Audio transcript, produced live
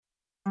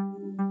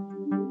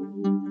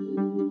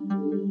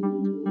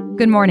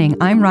Good morning,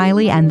 I'm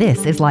Riley, and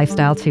this is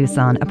Lifestyle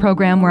Tucson, a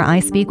program where I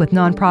speak with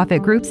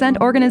nonprofit groups and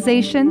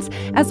organizations,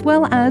 as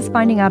well as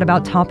finding out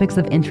about topics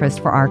of interest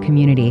for our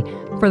community.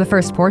 For the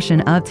first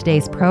portion of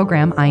today's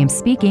program, I am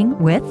speaking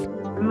with...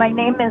 My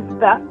name is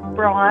Beth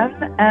Braun,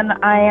 and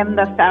I am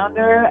the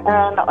founder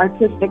and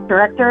artistic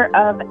director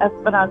of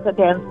Esperanza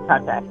Dance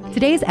Project.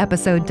 Today's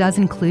episode does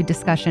include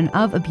discussion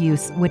of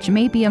abuse, which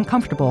may be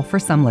uncomfortable for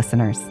some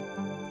listeners.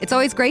 It's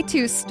always great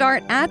to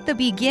start at the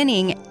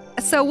beginning.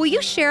 So will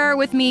you share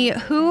with me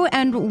who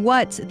and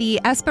what the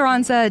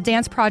Esperanza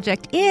Dance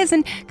Project is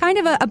and kind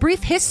of a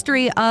brief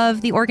history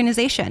of the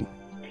organization?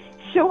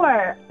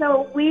 Sure.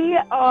 So we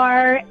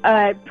are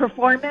a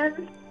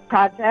performance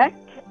project,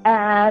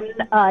 and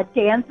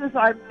dance is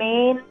our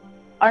main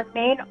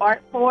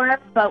art form,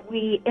 but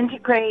we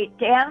integrate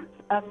dance,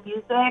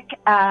 music,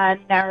 and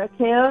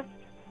narrative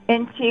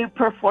into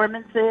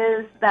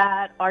performances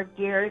that are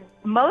geared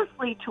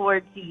mostly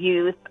towards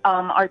youth.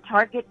 Our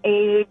target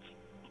age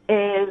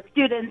is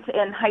students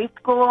in high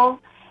school,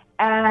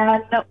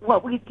 and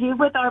what we do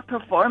with our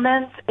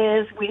performance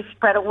is we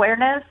spread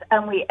awareness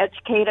and we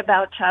educate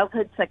about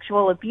childhood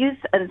sexual abuse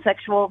and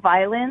sexual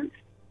violence.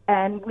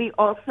 And we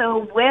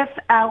also, with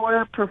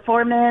our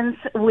performance,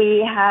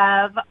 we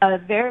have a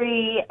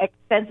very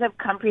extensive,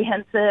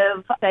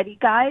 comprehensive study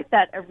guide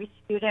that every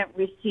student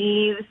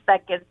receives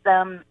that gives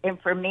them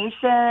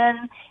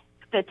information,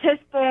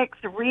 statistics,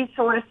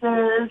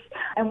 resources,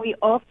 and we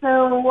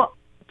also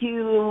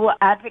do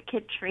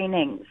advocate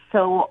training.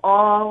 So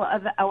all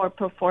of our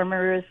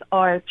performers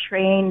are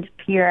trained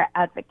peer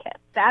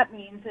advocates. That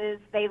means is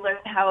they learn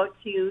how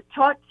to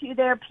talk to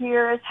their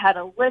peers, how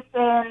to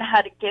listen, how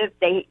to give.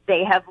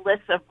 They have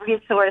lists of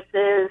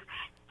resources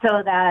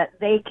so that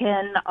they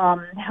can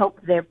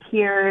help their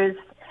peers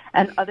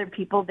and other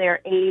people their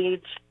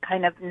age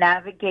kind of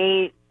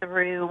navigate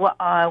through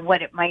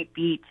what it might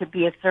be to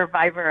be a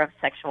survivor of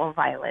sexual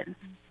violence.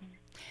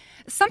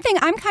 Something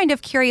I'm kind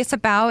of curious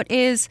about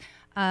is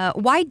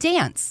why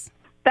dance?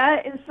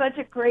 That is such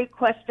a great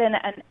question,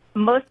 and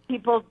most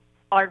people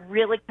are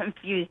really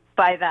confused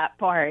by that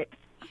part.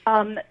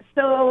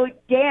 So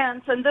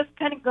dance, and this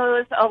kind of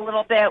goes a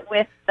little bit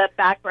with the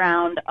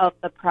background of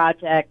the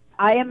project.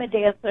 I am a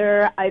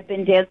dancer. I've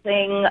been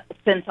dancing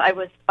since I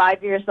was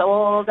 5 years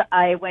old.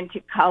 I went to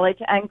college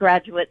and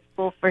graduate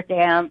school for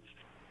dance.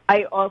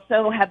 I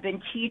also have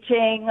been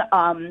teaching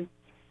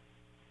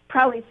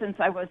probably since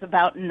I was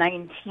about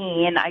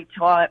 19. I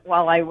taught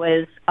while I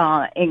was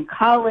in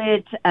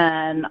college,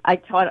 and I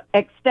taught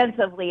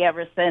extensively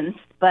ever since.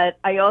 But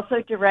I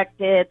also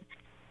directed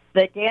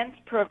the dance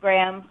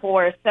program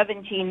for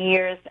 17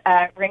 years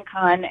at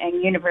Rincon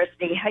and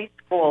University High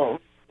Schools.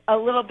 A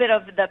little bit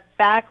of the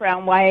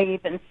background why I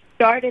even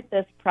started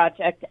this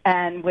project,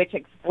 and which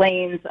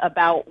explains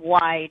about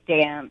why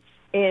dance,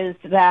 is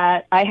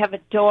that I have a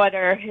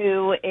daughter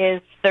who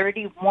is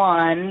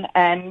 31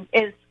 and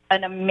is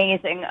an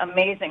amazing,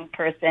 amazing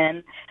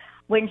person.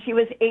 When she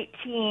was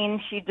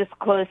 18, she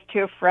disclosed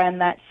to a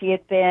friend that she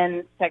had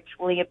been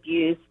sexually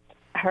abused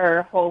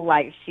her whole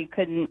life. She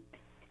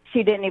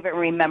didn't even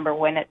remember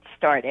when it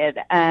started.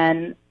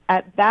 And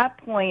at that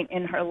point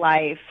in her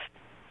life,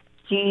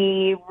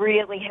 she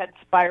really had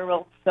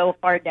spiraled so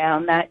far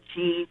down that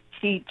she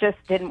just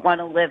didn't want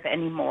to live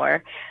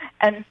anymore.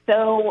 And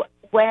so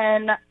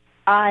when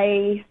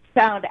I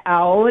found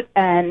out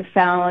and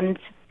found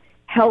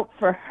help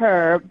for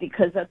her,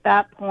 because at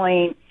that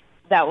point,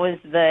 that was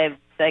the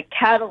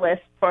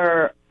catalyst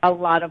for a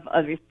lot of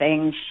other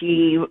things.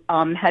 She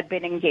had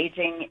been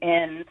engaging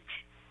in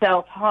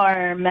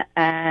self-harm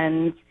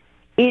and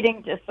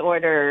eating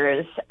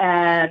disorders,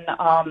 and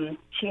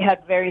she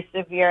had very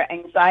severe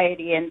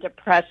anxiety and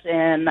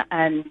depression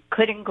and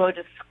couldn't go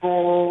to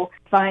school.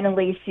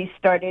 Finally, she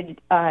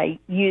started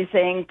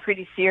using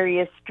pretty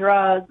serious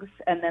drugs,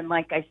 and then,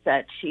 like I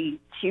said, she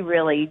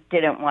really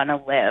didn't want to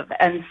live.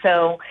 And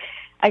so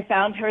I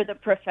found her the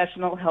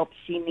professional help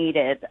she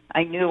needed.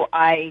 I knew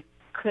I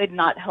could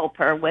not help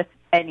her with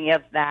any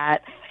of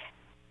that.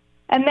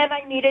 And then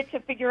I needed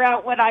to figure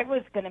out what I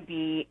was going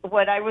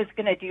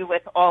to do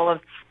with all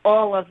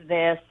of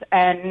this.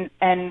 And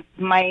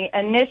my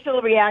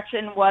initial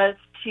reaction was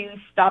to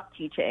stop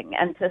teaching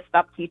and to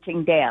stop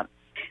teaching dance.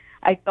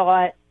 I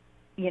thought,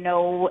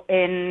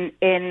 in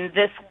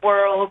this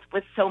world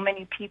with so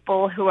many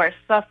people who are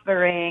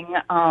suffering,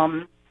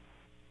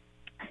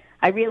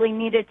 I really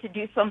needed to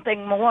do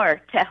something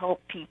more to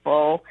help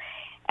people.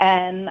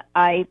 And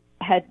I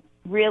had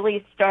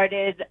really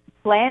started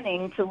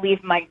planning to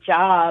leave my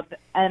job.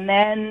 And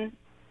then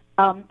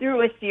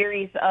through a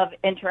series of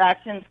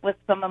interactions with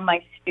some of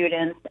my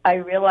students, I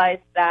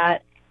realized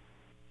that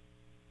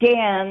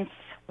dance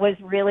was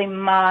really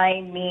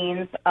my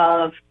means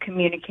of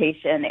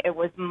communication. It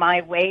was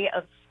my way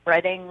of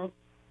spreading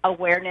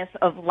awareness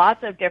of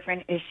lots of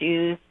different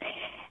issues.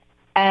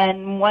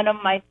 And one of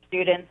my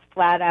students,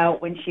 flat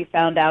out, when she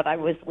found out I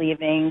was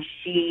leaving,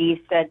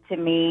 she said to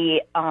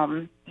me,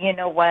 you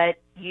know what,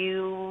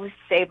 you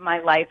save my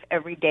life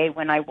every day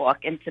when I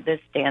walk into this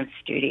dance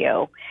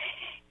studio.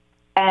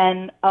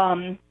 And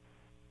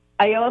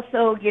I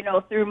also,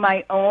 through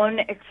my own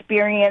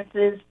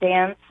experiences,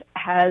 dance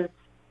has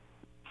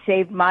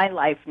saved my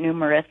life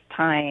numerous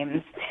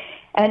times.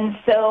 And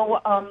so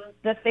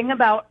the thing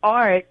about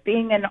art,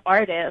 being an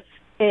artist,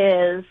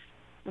 is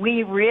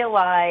we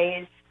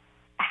realize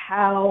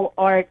how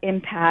art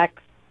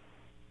impacts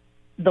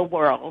the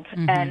world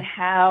and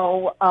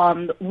how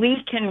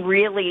we can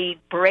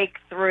really break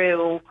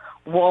through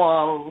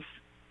walls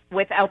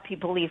without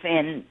people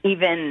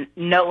even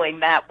knowing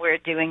that we're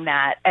doing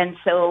that. And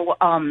so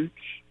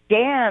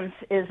dance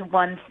is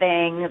one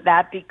thing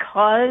that,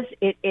 because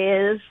it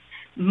is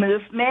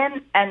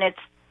movement and it's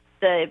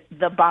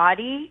the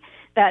body,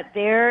 that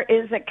there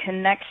is a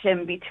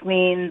connection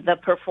between the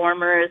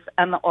performers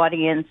and the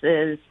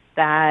audiences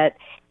that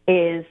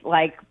is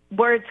like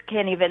words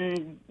can't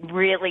even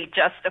really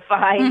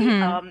justify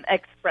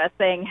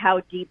expressing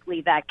how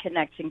deeply that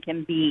connection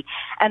can be.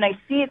 And I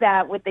see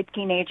that with the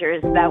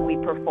teenagers that we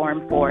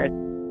perform for.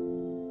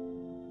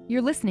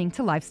 You're listening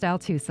to Lifestyle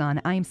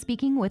Tucson. I am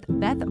speaking with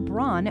Beth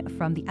Braun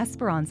from the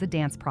Esperanza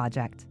Dance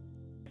Project.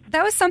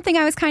 That was something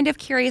I was kind of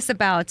curious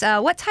about.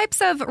 What types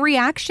of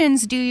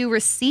reactions do you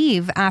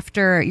receive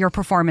after your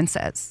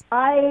performances?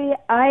 I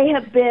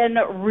have been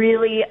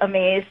really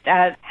amazed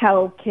at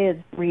how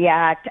kids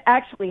react,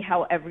 actually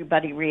how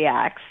everybody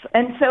reacts.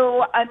 And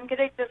so I'm going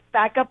to just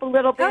back up a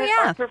little bit. Oh,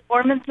 yeah. Our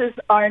performances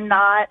are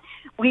not,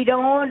 we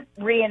don't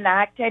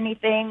reenact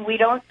anything. We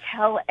don't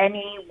tell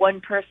any one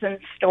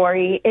person's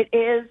story. It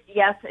is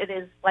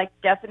like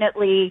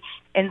definitely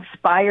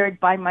inspired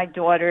by my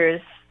daughter's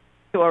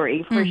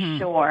story for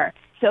sure.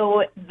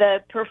 So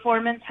the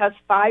performance has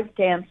 5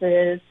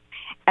 dances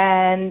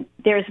and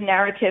there's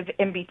narrative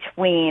in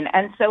between.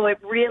 And so it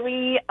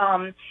really,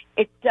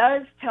 it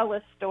does tell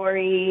a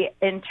story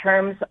in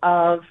terms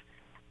of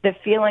the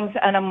feelings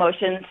and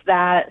emotions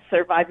that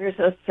survivors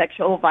of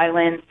sexual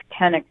violence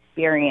can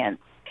experience.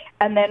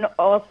 And then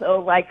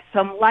also like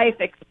some life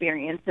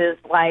experiences,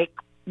 like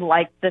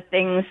the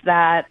things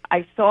that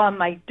I saw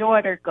my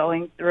daughter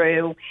going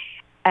through.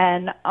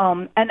 And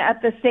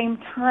at the same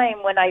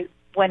time,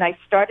 when I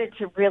started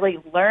to really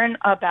learn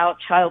about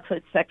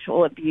childhood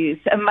sexual abuse,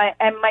 and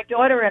my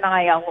daughter and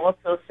I'll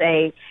also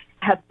say,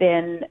 have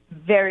been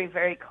very,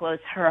 very close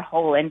her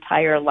whole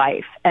entire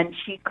life, and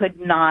she could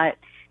not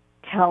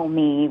tell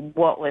me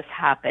what was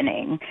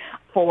happening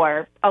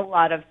for a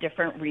lot of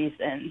different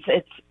reasons.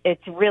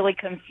 It's really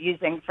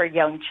confusing for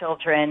young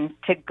children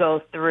to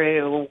go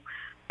through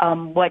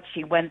what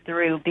she went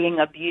through, being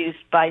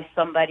abused by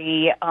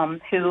somebody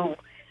who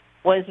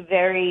was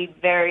very,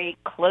 very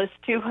close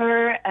to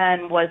her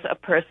and was a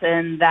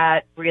person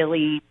that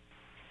really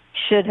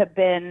should have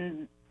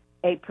been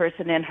a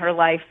person in her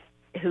life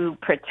who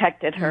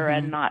protected her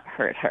and not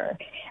hurt her.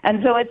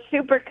 And so it's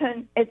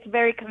it's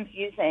very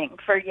confusing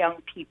for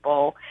young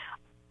people.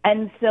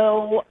 And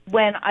so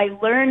when I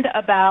learned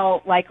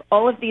about like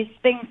all of these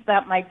things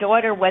that my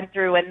daughter went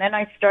through, and then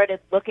I started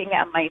looking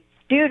at my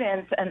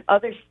students and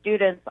other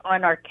students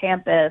on our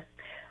campus,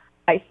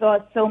 I saw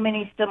so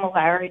many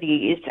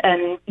similarities.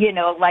 And,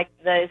 like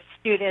the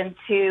students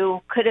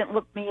who couldn't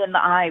look me in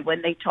the eye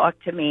when they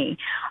talked to me,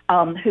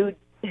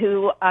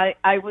 who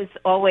I was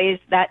always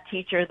that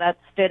teacher that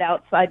stood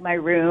outside my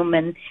room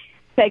and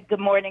said good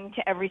morning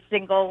to every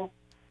single,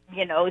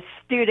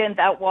 student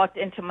that walked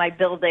into my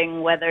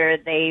building, whether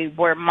they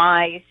were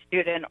my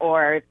student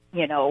or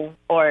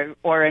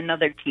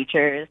another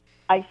teacher's.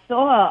 I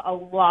saw a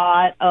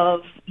lot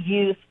of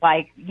youth,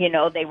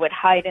 they would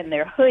hide in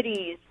their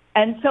hoodies.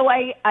 And so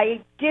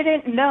I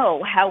didn't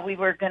know how we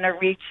were going to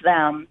reach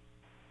them.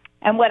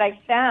 And what I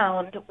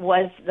found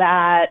was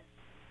that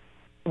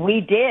we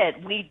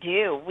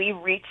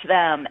reach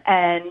them,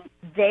 and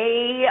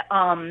they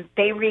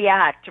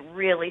react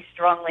really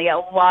strongly. A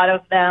lot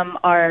of them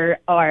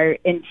are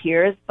in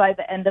tears by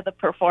the end of the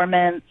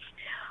performance.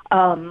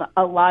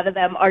 A lot of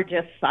them are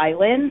just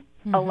silent.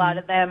 A lot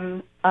of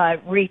them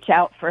reach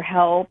out for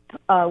help.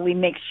 We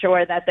make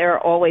sure that there are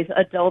always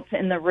adults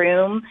in the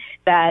room,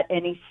 that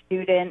any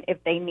student,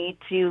 if they need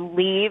to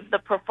leave the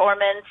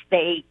performance,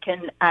 they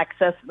can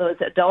access those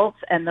adults,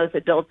 and those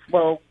adults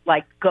will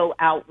go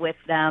out with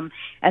them.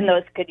 And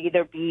those could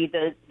either be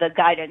the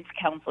guidance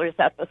counselors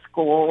at the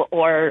school,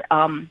 or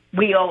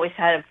we always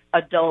have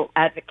adult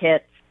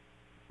advocates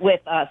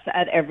with us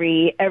at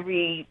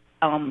every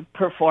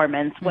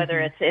performance, whether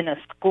it's in a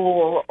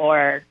school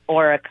or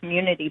a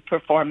community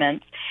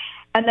performance.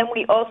 And then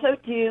we also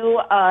do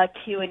a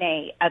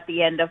Q&A at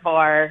the end,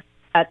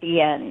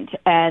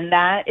 and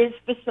that is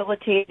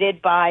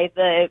facilitated by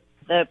the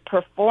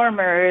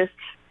performers,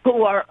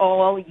 who are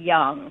all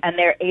young, and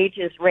their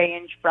ages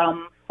range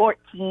from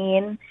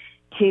 14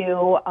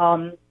 to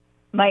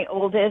my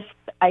oldest,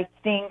 I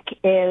think,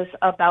 is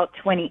about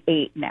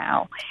 28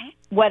 now.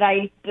 What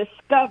I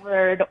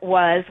discovered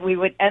was we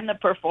would end the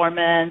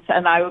performance,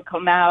 and I would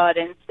come out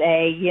and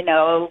say,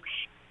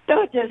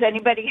 so does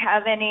anybody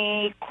have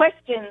any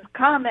questions,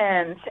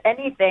 comments,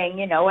 anything,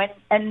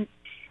 and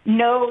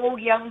no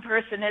young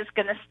person is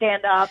going to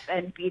stand up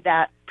and be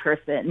that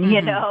person,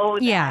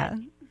 Yeah.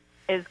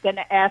 is going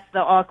to ask the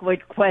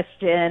awkward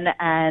question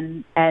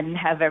and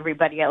have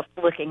everybody else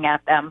looking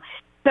at them.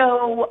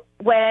 So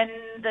when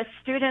the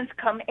students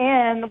come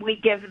in, we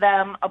give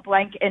them a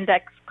blank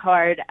index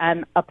card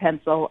and a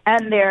pencil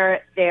and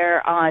their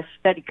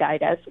study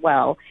guide as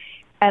well.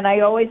 And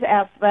I always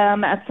ask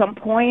them at some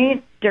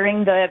point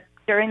during the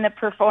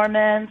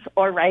performance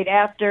or right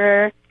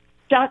after,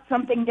 jot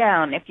something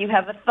down. If you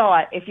have a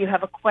thought, if you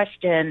have a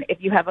question, if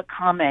you have a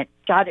comment,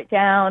 jot it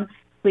down.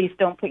 Please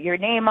don't put your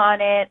name on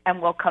it, and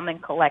we'll come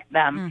and collect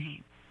them.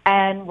 Mm-hmm.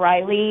 And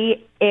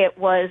Riley, it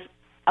was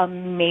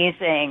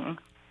amazing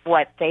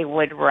what they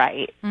would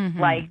write. Mm-hmm.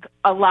 Like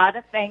a lot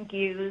of thank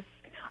yous,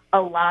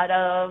 a lot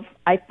of,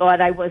 I thought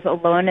I was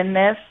alone in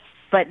this,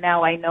 but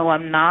now I know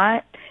I'm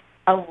not.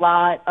 A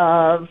lot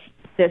of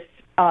this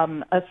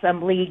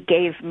assembly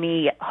gave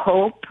me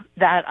hope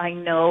that I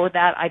know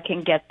that I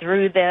can get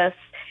through this.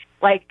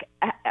 Like,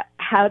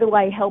 how do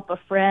I help a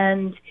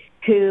friend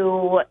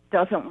who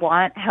doesn't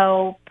want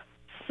help?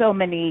 So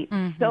many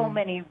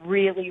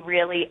really,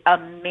 really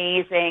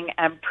amazing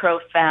and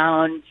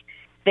profound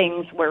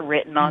things were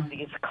written on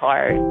these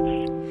cards.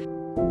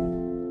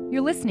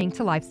 You're listening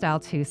to Lifestyle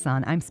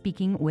Tucson. I'm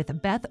speaking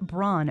with Beth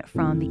Braun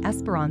from the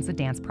Esperanza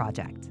Dance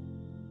Project.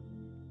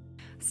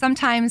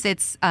 Sometimes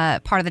it's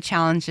part of the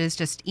challenge is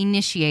just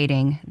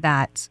initiating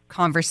that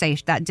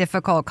conversation, that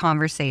difficult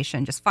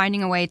conversation, just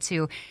finding a way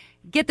to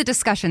get the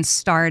discussion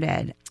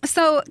started.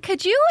 So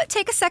could you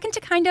take a second to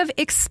kind of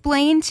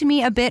explain to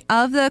me a bit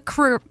of the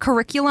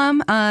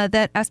curriculum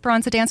that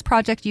Esperanza Dance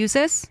Project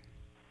uses?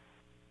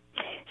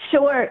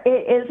 Sure.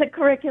 It is a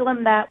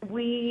curriculum that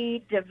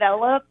we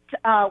developed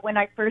when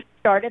I first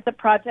started the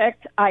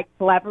project. I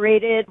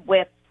collaborated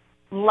with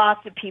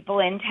lots of people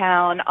in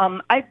town.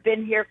 I've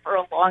been here for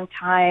a long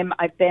time.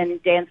 I've been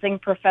dancing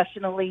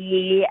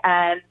professionally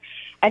and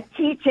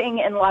teaching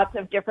in lots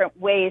of different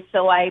ways.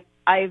 So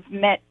I've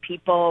met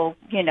people,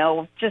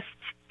 just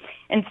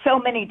in so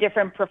many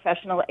different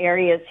professional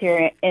areas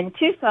here in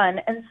Tucson.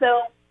 And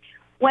so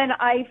when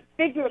I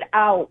figuring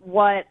out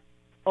what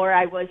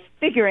I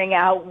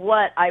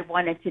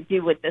wanted to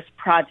do with this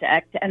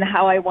project and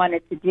how I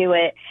wanted to do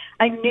it,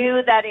 I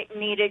knew that it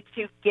needed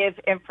to give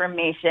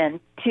information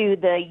to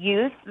the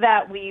youth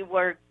that we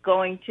were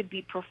going to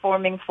be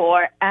performing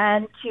for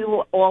and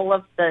to all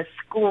of the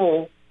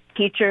school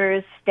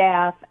teachers,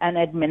 staff, and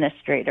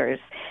administrators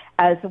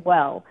as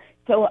well.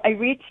 So I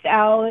reached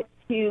out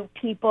to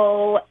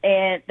people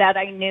that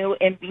I knew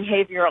in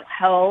behavioral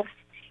health,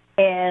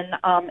 in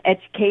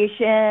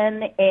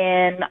education,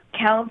 in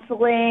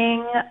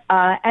counseling,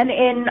 and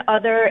in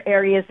other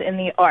areas in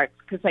the arts,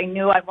 because I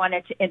knew I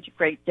wanted to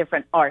integrate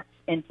different arts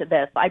into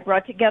this. I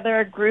brought together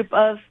a group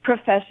of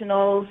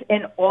professionals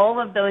in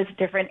all of those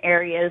different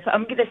areas.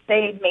 I'm going to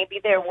say maybe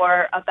there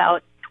were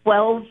about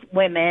 12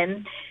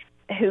 women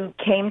who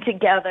came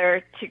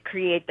together to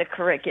create the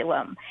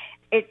curriculum.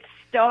 It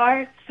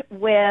starts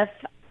with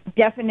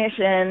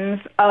definitions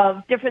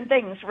of different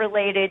things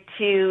related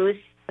to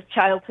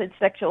childhood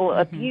sexual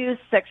abuse,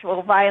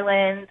 sexual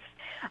violence,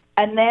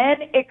 and then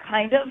it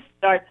kind of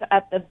starts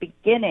at the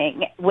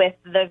beginning with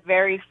the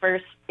very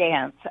first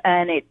dance,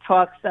 and it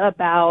talks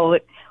about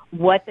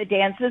what the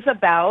dance is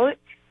about.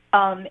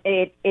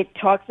 It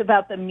talks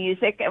about the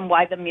music and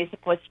why the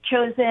music was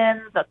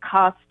chosen, the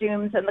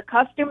costumes, and the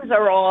costumes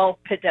are all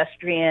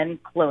pedestrian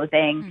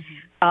clothing.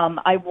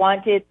 I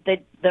wanted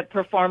the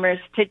performers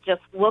to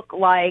just look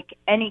like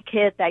any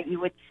kid that you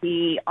would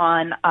see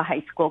on a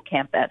high school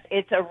campus.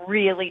 It's a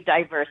really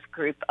diverse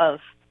group of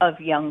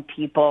young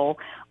people,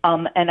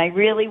 and I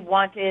really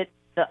wanted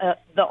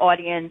the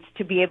audience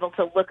to be able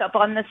to look up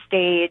on the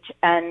stage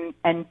and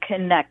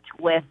connect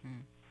with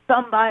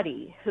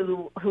somebody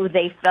who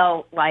they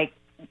felt like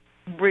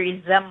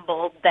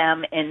resembled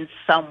them in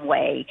some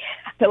way.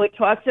 So it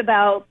talks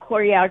about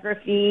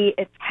choreography.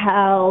 It's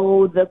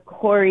how the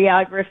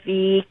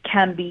choreography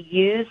can be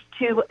used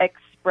to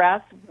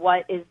express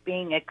what is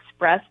being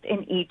expressed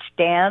in each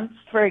dance.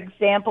 For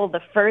example,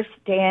 the first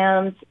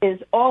dance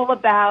is all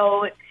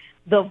about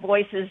the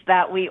voices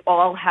that we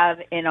all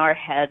have in our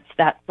heads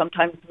that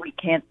sometimes we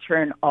can't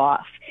turn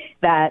off.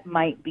 That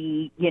might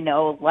be,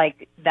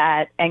 like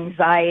that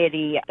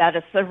anxiety that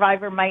a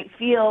survivor might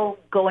feel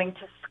going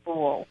to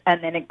school.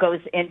 And then it goes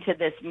into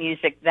this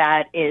music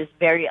that is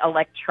very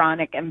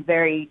electronic and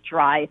very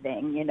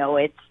driving,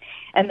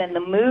 and then the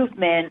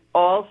movement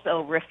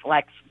also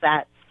reflects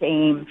that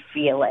same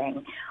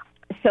feeling.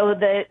 So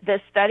the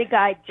study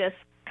guide just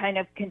kind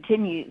of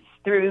continues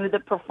through the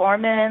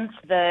performance.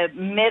 The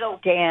middle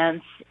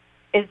dance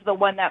is the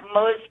one that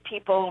most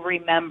people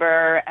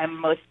remember and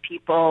most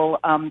people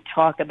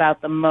talk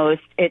about the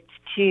most. It's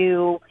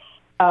to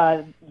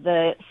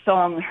the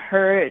song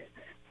Hurt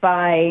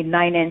by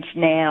Nine Inch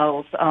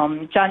Nails.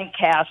 Johnny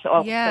Cash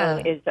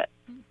also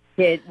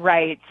did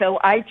right. So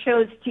I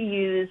chose to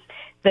use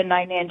the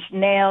Nine Inch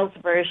Nails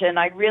version.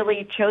 I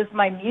really chose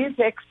my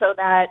music so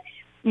that,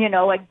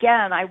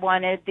 again, I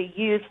wanted the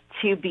youth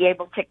to be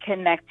able to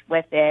connect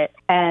with it.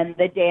 And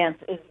the dance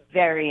is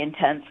very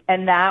intense.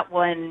 And that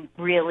one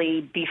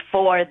really,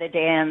 before the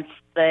dance,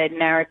 the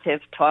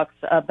narrative talks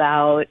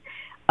about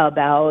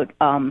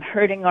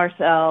hurting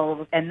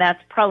ourselves, and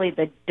that's probably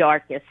the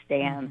darkest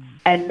dance.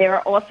 And there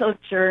are also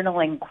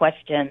journaling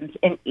questions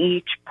in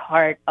each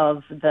part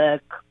of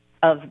the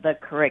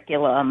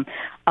curriculum.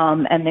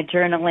 And the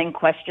journaling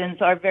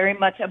questions are very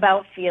much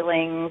about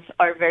feelings,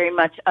 are very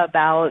much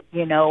about,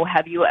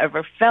 have you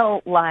ever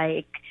felt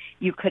like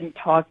you couldn't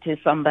talk to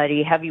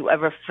somebody? Have you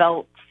ever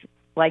felt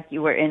like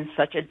you were in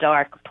such a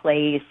dark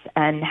place,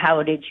 and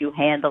how did you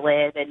handle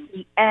it? And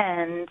the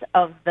end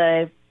of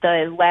the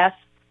last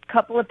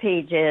couple of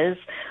pages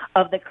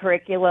of the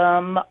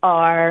curriculum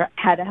are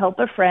how to help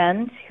a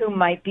friend who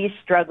might be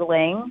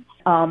struggling.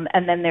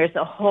 And then there's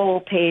a whole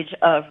page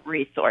of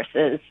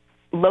resources,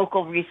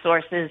 local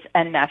resources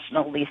and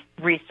national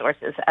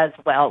resources as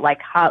well, like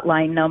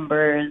hotline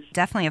numbers.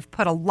 Definitely have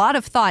put a lot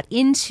of thought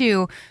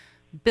into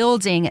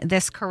building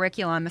this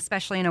curriculum,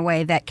 especially in a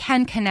way that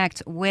can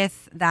connect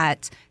with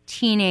that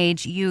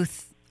teenage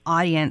youth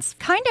audience.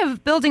 Kind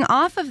of building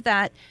off of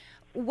that,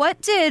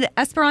 what did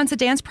Esperanza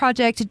Dance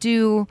Project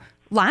do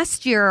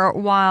last year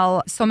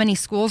while so many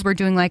schools were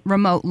doing like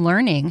remote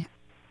learning?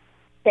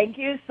 Thank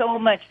you so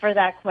much for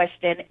that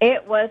question.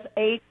 It was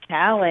a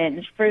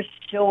challenge for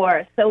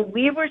sure. So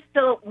we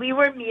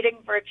were meeting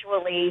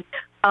virtually.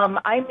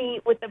 I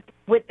meet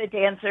with the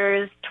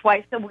dancers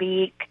twice a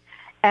week,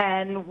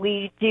 and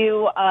we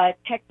do a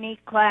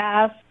technique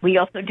class. We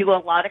also do a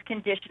lot of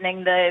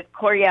conditioning, the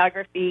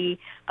choreography.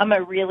 I'm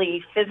a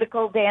really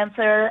physical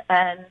dancer,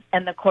 and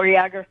the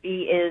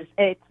choreography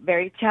it's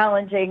very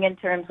challenging in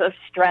terms of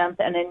strength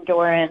and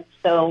endurance.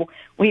 So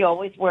we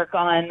always work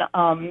on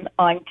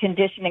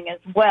conditioning as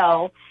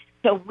well.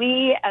 So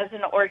we, as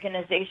an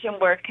organization,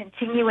 were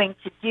continuing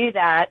to do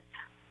that,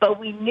 but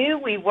we knew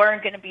we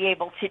weren't going to be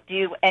able to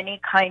do any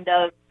kind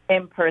of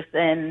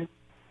in-person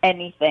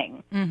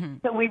anything. Mm-hmm.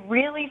 So we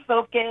really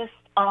focused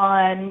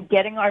on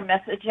getting our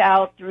message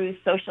out through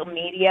social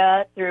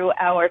media, through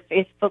our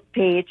Facebook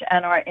page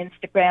and our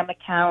Instagram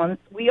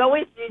accounts. We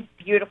always use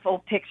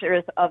beautiful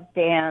pictures of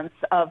dance,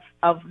 of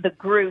the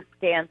group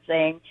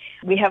dancing.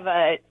 We have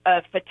a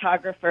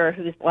photographer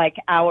who's like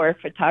our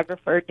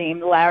photographer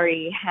named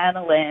Larry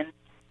Hanlon,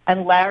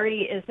 and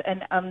Larry is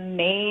an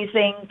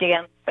amazing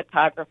dance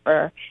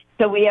photographer.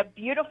 So we have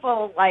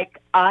beautiful, like,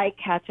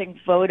 eye-catching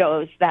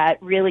photos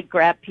that really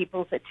grab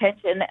people's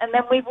attention. And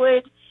then we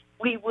would,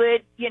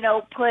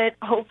 put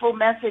hopeful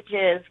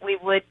messages. We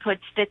would put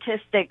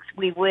statistics.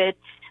 We would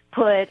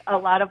put a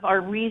lot of our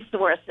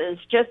resources,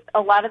 just a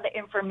lot of the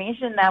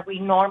information that we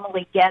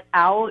normally get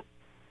out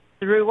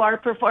through our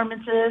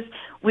performances.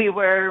 We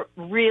were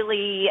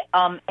really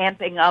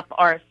amping up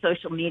our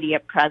social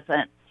media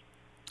presence.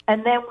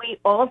 And then we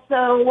also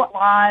a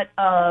lot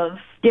of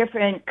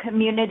different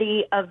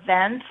community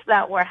events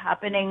that were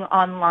happening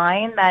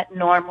online that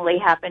normally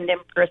happened in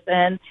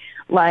person,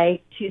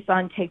 like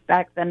Tucson Take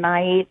Back the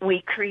Night.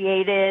 We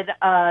created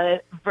a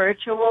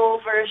virtual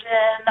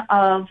version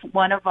of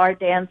one of our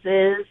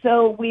dances.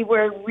 So we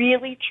were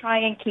really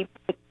trying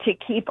to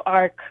keep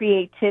our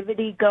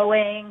creativity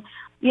going.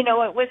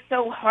 It was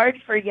so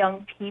hard for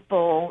young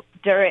people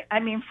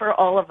for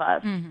all of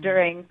us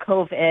during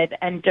COVID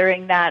and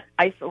during that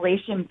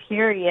isolation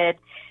period,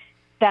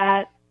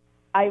 that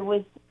I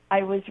was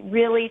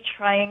really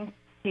trying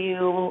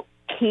to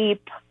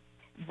keep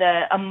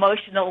the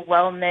emotional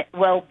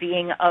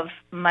well-being of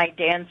my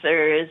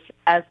dancers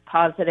as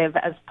positive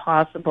as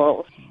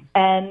possible.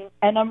 And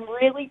I'm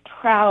really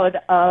proud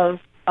of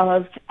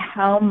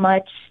how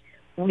much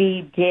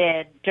we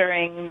did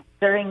during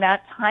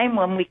that time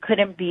when we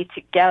couldn't be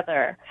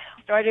together.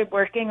 Started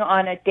working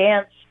on a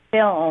dance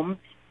film,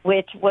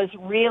 which was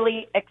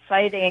really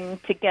exciting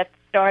to get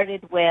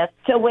started with.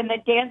 So when the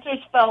dancers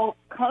felt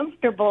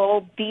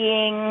comfortable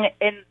being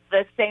in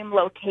the same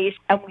location,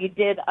 and we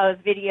did a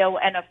video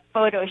and a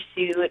photo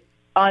shoot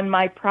on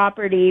my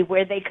property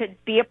where they could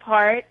be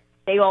apart,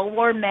 they all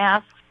wore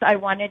masks. I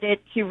wanted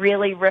it to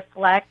really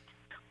reflect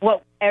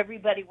what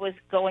everybody was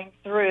going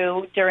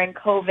through during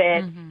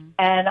COVID.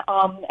 And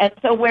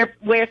so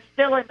we're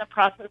still in the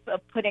process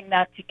of putting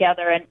that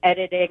together and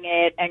editing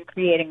it and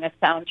creating a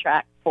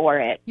soundtrack for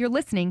it. You're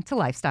listening to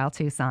Lifestyle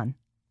Tucson.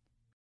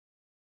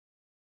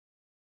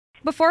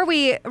 Before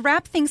we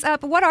wrap things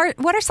up, what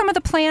are some of the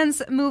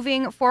plans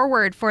moving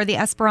forward for the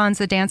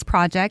Esperanza Dance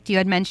Project? You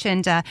had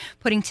mentioned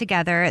putting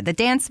together the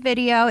dance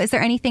video. Is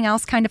there anything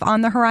else kind of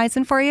on the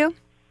horizon for you?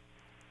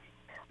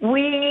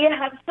 We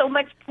have so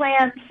much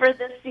planned for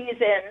this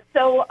season.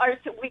 So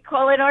we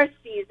call it our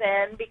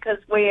season because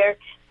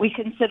we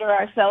consider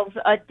ourselves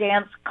a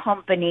dance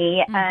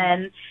company. Mm-hmm.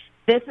 And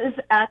this is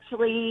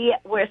actually,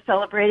 we're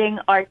celebrating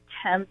our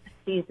 10th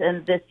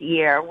season this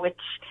year, which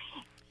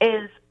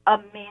is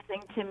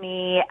amazing to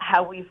me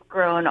how we've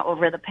grown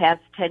over the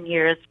past 10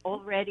 years.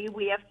 Already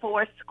we have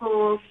 4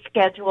 schools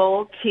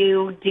scheduled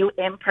to do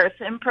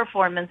in-person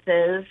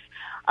performances.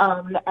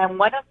 And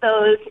one of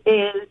those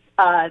is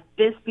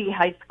Bisbee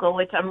High School,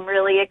 which I'm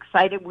really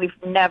excited. We've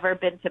never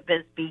been to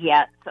Bisbee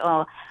yet,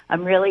 so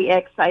I'm really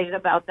excited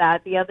about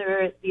that. The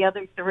other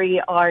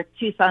 3 are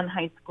Tucson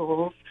high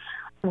schools.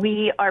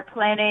 we are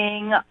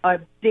planning a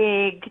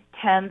big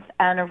 10th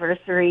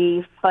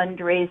anniversary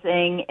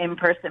fundraising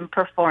in-person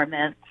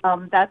performance.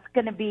 That's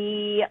going to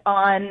be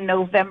on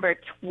November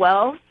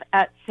 12th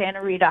at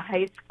Santa Rita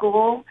High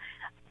School.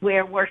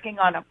 We're working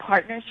on a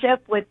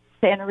partnership with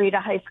Santa Rita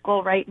High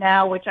School right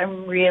now, which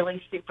I'm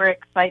really super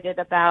excited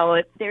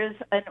about. There's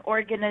an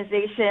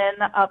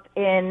organization up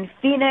in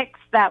Phoenix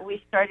that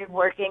we started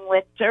working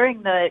with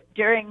during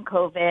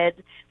COVID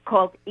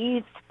called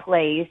Eve's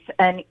Place,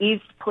 and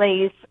Eve's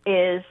Place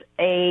is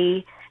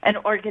an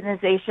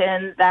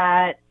organization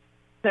that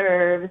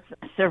serves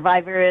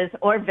survivors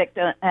or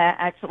victims.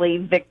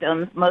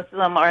 Most of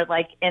them are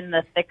like in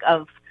the thick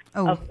of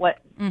what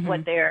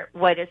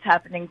is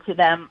happening to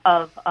them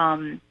of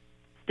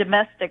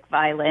domestic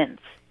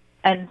violence.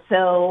 And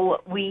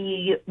so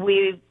we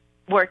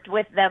worked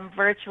with them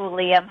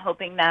virtually. I'm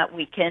hoping that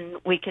we can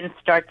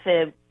start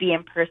to be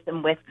in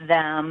person with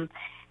them.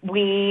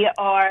 We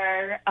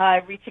are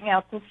reaching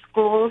out to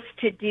schools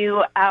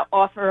to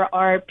offer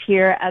our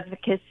peer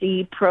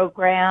advocacy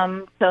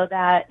program so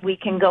that we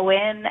can go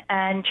in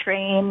and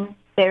train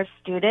their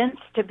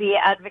students to be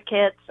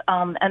advocates.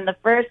 And the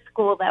first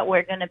school that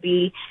we're going to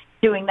be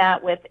doing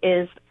that with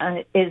is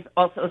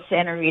also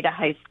Santa Rita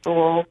High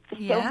School.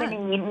 Yeah. So many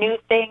new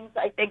things.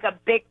 I think a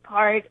big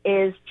part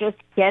is just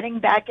getting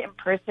back in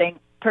person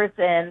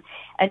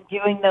and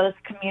doing those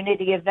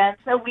community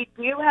events. So we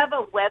do have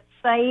a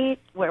website.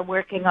 We're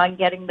working on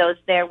getting those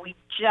there. We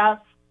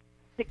just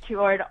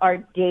secured our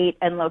date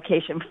and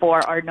location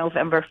for our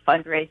November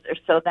fundraiser,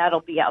 so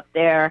that'll be out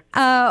there.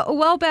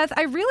 Well, Beth,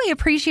 I really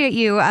appreciate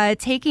you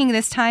taking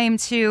this time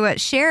to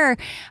share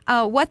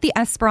what the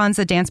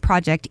Esperanza Dance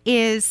Project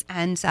is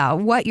and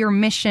what your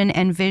mission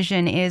and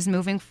vision is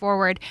moving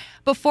forward.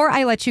 Before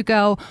I let you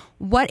go,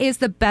 what is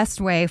the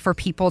best way for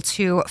people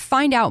to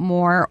find out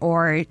more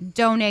or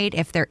donate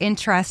if they're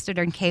interested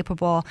and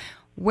capable?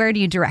 Where do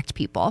you direct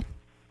people?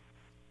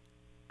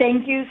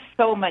 Thank you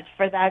so much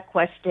for that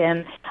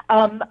question.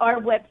 Our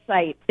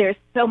website, there's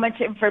so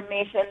much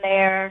information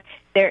there.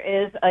 There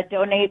is a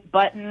donate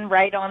button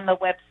right on the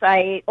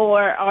website,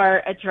 or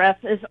our address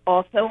is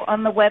also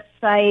on the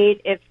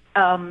website. If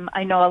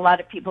I know a lot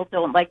of people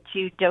don't like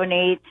to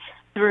donate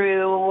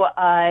through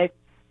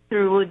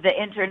the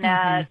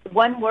internet. Mm-hmm.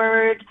 One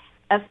word,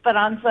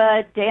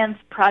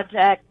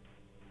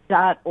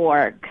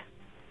 EsperanzaDanceProject.org.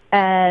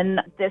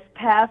 And this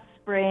past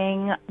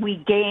spring, we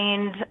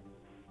gained,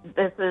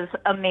 this is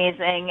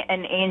amazing,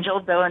 an angel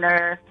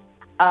donor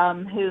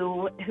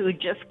who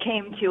just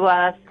came to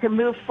us to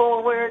move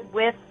forward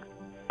with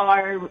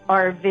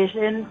our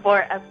vision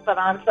for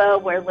Esperanza.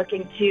 We're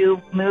looking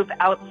to move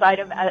outside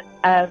of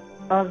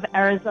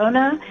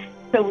Arizona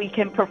so we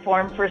can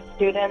perform for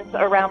students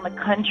around the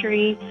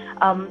country.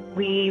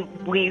 We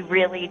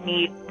really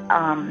need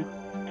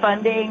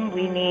funding.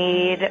 We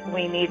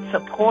need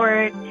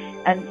support,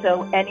 and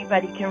so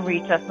anybody can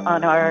reach us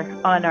on our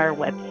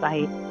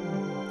website.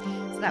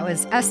 That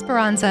was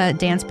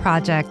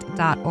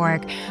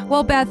EsperanzaDanceProject.org.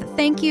 Well, Beth,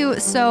 thank you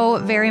so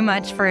very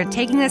much for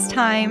taking this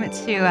time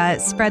to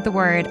spread the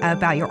word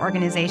about your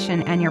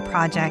organization and your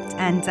project.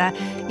 And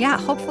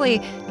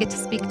hopefully get to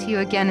speak to you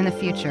again in the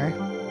future.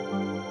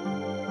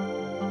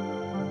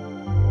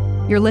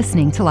 You're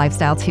listening to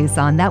Lifestyle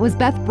Tucson. That was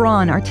Beth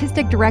Braun,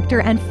 Artistic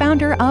Director and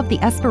founder of the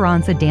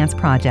Esperanza Dance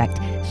Project.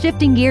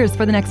 Shifting gears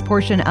for the next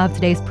portion of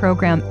today's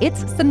program,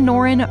 it's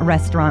Sonoran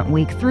Restaurant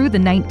Week through the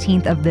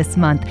 19th of this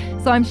month.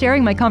 So I'm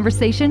sharing my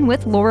conversation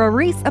with Laura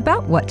Reese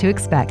about what to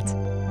expect.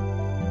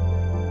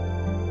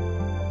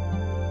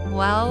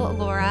 Well,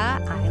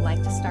 Laura, I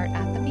like to start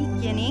at the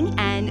beginning.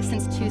 And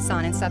since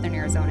Tucson in Southern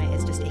Arizona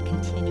is just a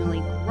continually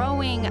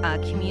growing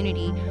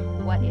community,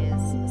 what is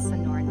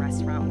Sonoran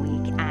Restaurant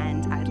Week?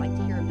 And I'd like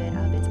to hear a bit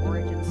of its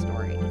origin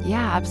story.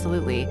 Yeah,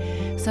 absolutely.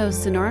 So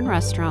Sonoran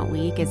Restaurant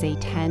Week is a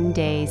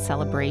 10-day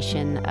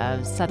celebration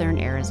of Southern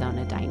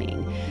Arizona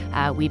dining.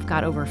 We've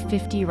got over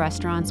 50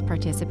 restaurants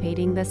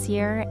participating this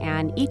year,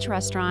 and each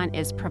restaurant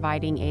is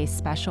providing a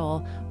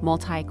special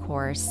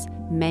multi-course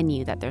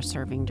menu that they're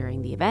serving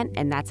during the event,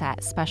 and that's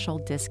at special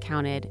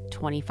discounted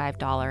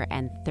 $25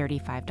 and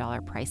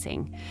 $35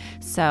 pricing.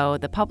 So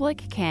the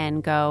public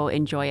can go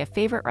enjoy a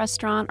favorite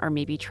restaurant or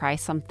maybe try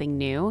something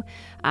new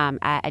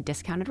at a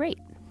discounted rate.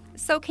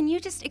 So can you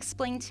just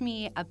explain to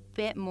me a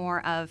bit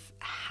more of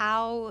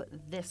how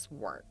this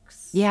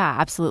works? Yeah,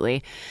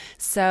 absolutely.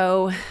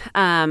 So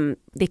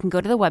they can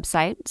go to the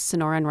website,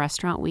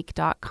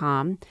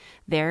 SonoranRestaurantWeek.com.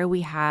 There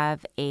we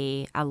have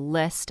a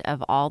list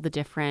of all the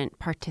different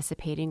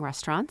participating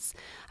restaurants.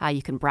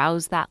 You can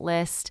browse that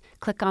list,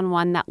 click on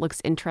one that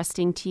looks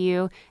interesting to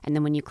you, and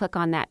then when you click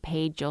on that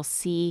page, you'll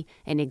see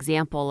an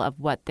example of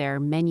what their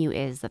menu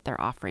is that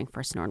they're offering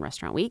for Sonoran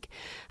Restaurant Week.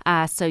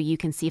 So you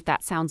can see if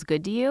that sounds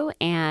good to you,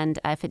 and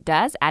if it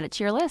does, add it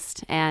to your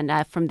list. And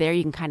from there,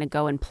 you can kind of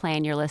go and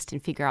plan your list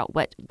and figure out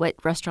what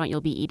restaurant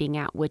you'll be eating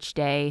at which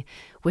day,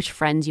 which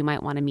friends you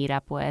might want to meet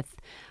up with.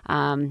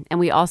 And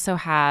we also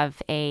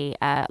have a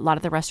lot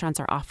of the restaurants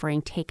are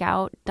offering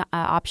takeout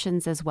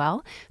options as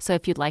well. So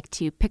if you'd like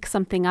to pick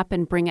something up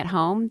and bring it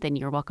home, then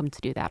you're welcome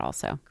to do that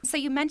also. So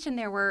you mentioned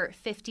there were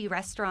 50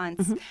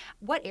 restaurants.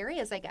 What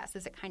areas, I guess?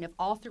 Is it kind of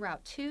all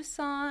throughout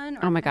Tucson?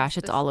 Oh my gosh,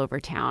 it's all over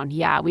town.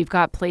 Yeah, we've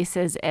got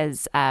places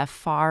as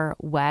far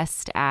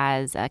west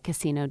as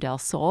Casino del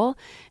Sol,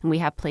 and we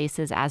have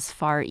places as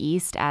far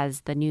east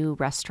as the new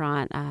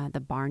restaurant, the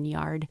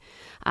Barnyard,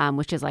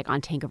 which is like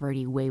on Tanque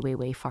Verde, way, way,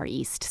 way far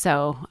east.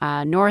 So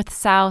north,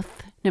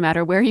 south, no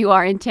matter where you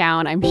are in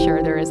town, I'm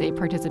sure there is a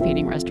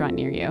participating restaurant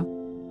near you.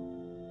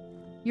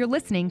 You're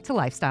listening to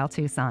Lifestyle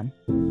Tucson.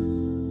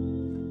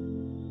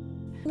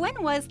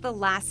 When was the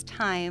last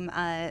time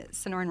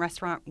Sonoran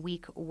Restaurant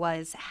Week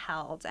was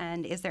held?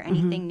 And is there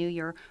anything new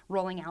you're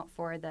rolling out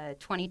for the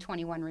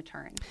 2021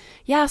 return?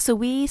 Yeah, so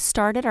we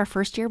started, our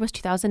first year was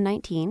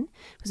 2019. It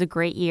was a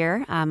great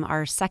year.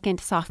 Our second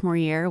sophomore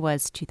year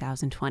was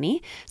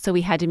 2020. So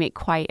we had to make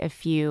quite a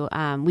few.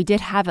 We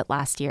did have it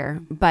last year,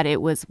 but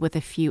it was with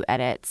a few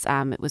edits.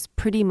 It was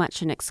pretty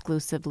much an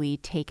exclusively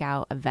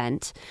takeout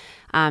event.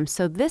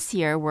 So this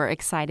year, we're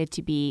excited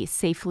to be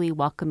safely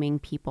welcoming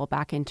people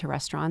back into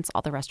restaurants.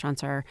 All the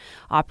restaurants are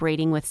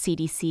operating with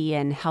CDC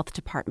and health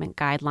department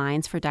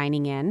guidelines for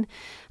dining in.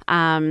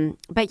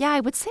 But yeah, I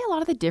would say a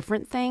lot of the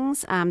different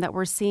things that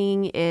we're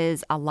seeing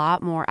is a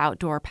lot more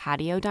outdoor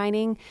patio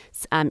dining.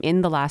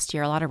 In the last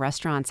year, a lot of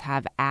restaurants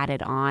have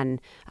added on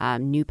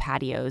new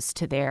patios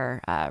to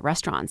their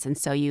restaurants. And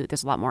so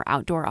there's a lot more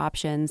outdoor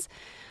options.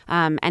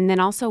 And then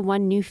also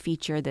one new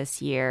feature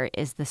this year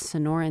is the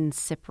Sonoran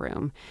Sip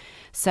Room.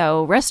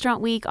 So Restaurant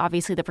Week,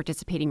 obviously the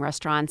participating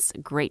restaurants,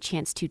 great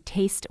chance to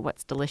taste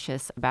what's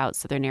delicious about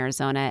Southern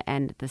Arizona.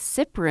 And the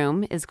Sip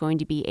Room is going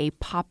to be a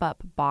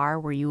pop-up bar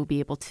where you will be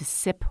able to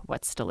sip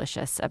what's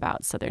delicious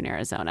about Southern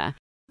Arizona.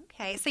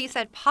 Okay, so you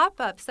said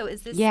pop-up. So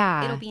is this,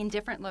 it'll be in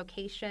different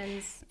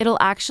locations? It'll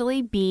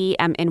actually be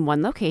in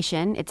one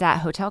location. It's at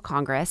Hotel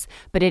Congress,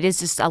 but it is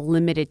just a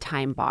limited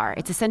time bar.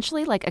 It's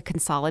essentially like a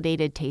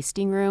consolidated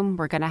tasting room.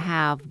 We're going to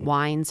have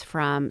wines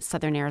from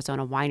Southern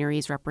Arizona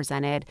wineries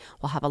represented.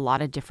 We'll have a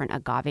lot of different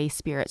agave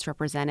spirits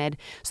represented.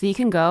 So you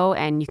can go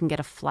and you can get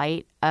a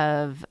flight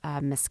of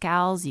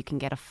mezcals. You can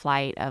get a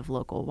flight of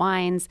local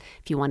wines.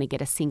 If you want to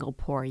get a single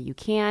pour, you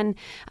can.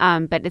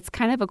 But it's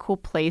kind of a cool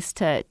place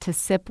to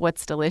sip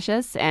what's delicious.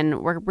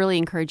 And we're really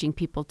encouraging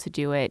people to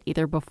do it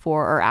either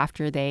before or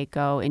after they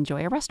go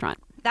enjoy a restaurant.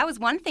 That was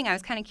one thing I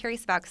was kind of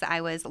curious about because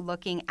I was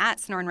looking at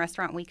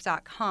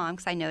SonoranRestaurantWeek.com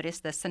because I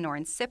noticed the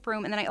Sonoran Sip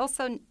Room. And then I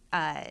also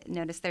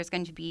noticed there's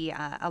going to be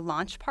a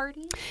launch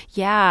party.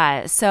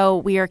 Yeah. So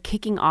we are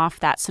kicking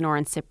off that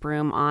Sonoran Sip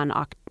Room on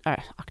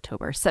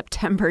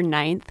September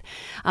 9th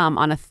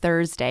on a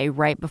Thursday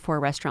right before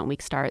Restaurant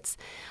Week starts.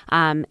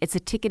 It's a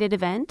ticketed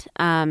event,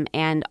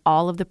 and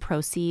all of the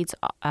proceeds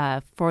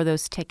for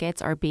those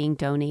tickets are being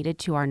donated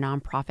to our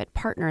nonprofit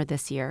partner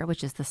this year,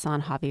 which is the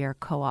San Javier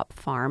Co-op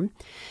Farm.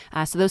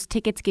 So those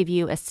tickets give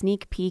you a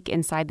sneak peek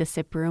inside the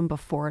Sip Room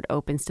before it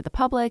opens to the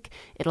public.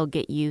 It'll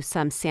get you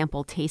some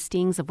sample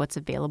tastings of what's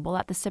available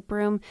at the Sip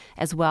Room,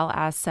 as well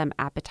as some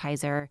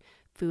appetizer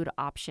food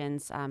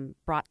options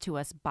brought to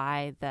us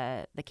by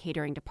the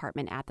catering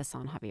department at the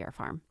San Javier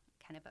Farm.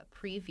 Kind of a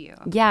preview.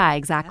 Yeah,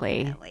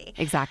 exactly. Definitely.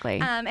 Exactly.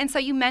 And so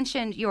you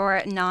mentioned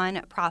your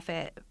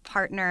nonprofit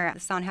partner,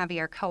 San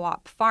Javier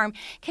Co-op Farm.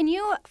 Can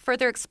you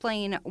further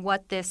explain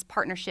what this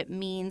partnership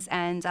means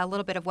and a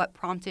little bit of what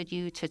prompted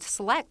you to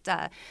select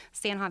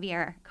San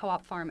Javier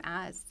Co-op Farm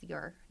as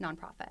your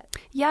nonprofit?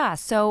 Yeah,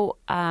 so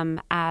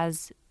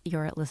as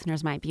your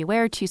listeners might be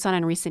aware, Tucson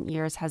in recent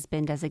years has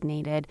been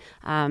designated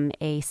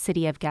a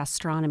city of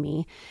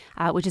gastronomy,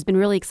 which has been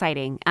really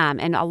exciting.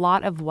 And a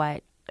lot of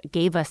what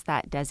gave us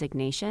that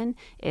designation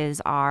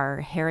is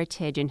our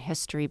heritage and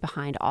history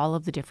behind all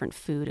of the different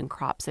food and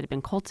crops that have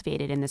been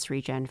cultivated in this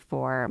region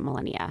for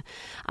millennia.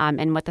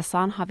 And what the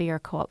San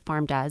Javier Co-op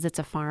Farm does, it's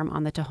a farm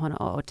on the Tohono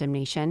O'odham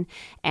Nation,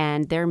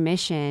 and their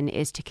mission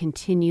is to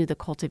continue the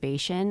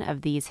cultivation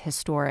of these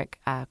historic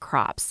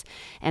crops.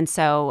 And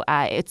so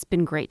it's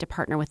been great to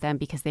partner with them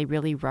because they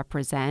really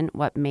represent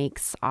what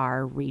makes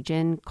our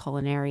region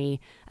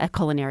a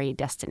culinary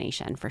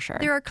destination for sure.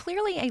 There are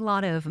clearly a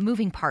lot of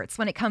moving parts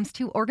when it comes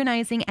to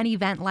organizing an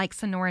event like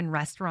Sonoran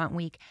Restaurant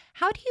Week.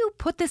 How do you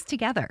put this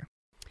together?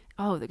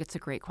 Oh, that's a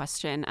great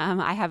question.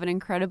 I have an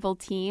incredible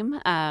team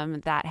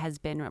that has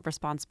been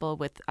responsible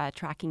with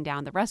tracking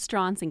down the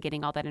restaurants and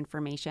getting all that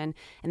information.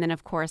 And then,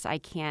 of course, I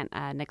can't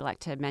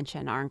neglect to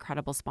mention our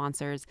incredible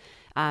sponsors.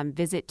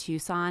 Visit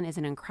Tucson is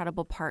an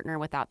incredible partner.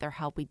 Without their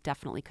help, we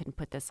definitely couldn't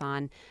put this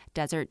on.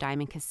 Desert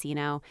Diamond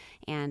Casino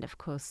and, of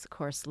course,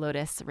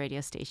 Lotus radio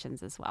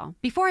stations as well.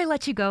 Before I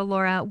let you go,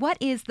 Laura, what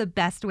is the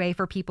best way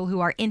for people who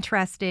are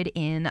interested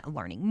in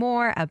learning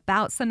more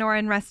about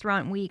Sonoran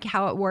Restaurant Week,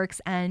 how it works,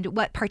 and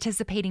what participating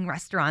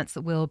restaurants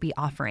will be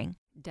offering?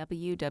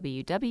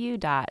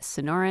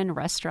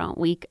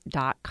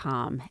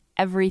 www.sonoranrestaurantweek.com.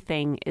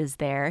 Everything is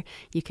there.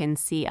 You can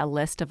see a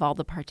list of all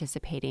the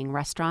participating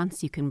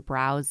restaurants. You can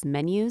browse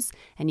menus,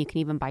 and you can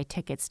even buy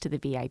tickets to the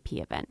VIP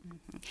event.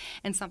 Mm-hmm.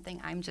 And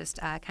something I'm just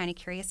kind of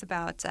curious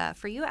about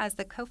for you as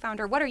the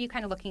co-founder, what are you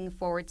kind of looking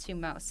forward to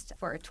most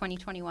for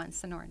 2021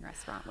 Sonoran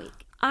Restaurant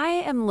Week? I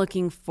am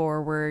looking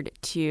forward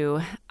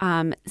to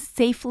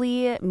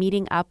safely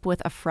meeting up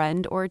with a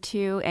friend or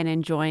two and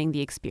enjoying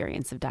the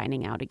experience of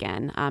dining out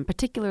again,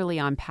 particularly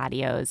on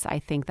patios. I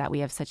think that we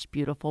have such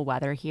beautiful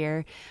weather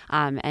here,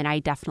 and I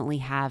definitely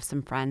have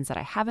some friends that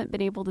I haven't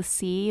been able to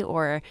see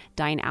or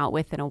dine out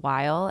with in a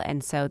while,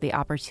 and so the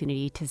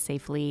opportunity to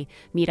safely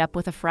meet up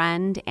with a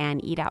friend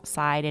and eat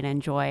outside and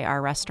enjoy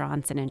our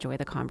restaurants and enjoy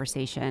the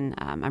conversation,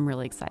 I'm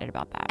really excited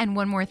about that. And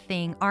one more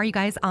thing, are you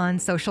guys on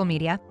social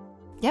media?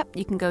 Yep,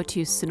 you can go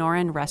to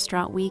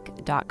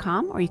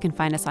sonoranrestaurantweek.com or you can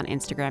find us on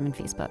Instagram and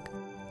Facebook.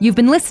 You've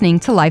been listening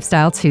to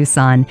Lifestyle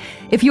Tucson.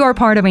 If you are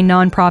part of a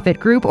nonprofit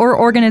group or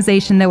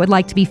organization that would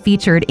like to be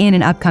featured in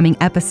an upcoming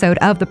episode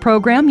of the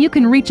program, you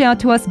can reach out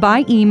to us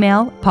by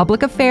email,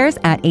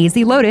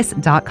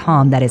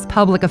 publicaffairs@azlotus.com. That is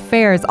public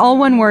affairs, all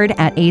one word,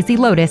 at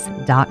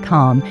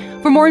azlotus.com.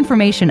 For more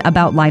information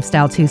about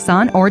Lifestyle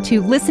Tucson or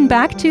to listen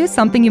back to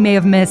something you may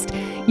have missed,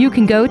 you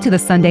can go to the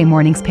Sunday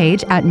Mornings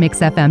page at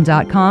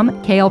mixfm.com,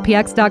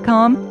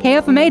 klpx.com,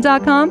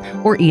 kfma.com,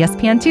 or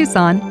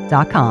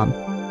espntucson.com.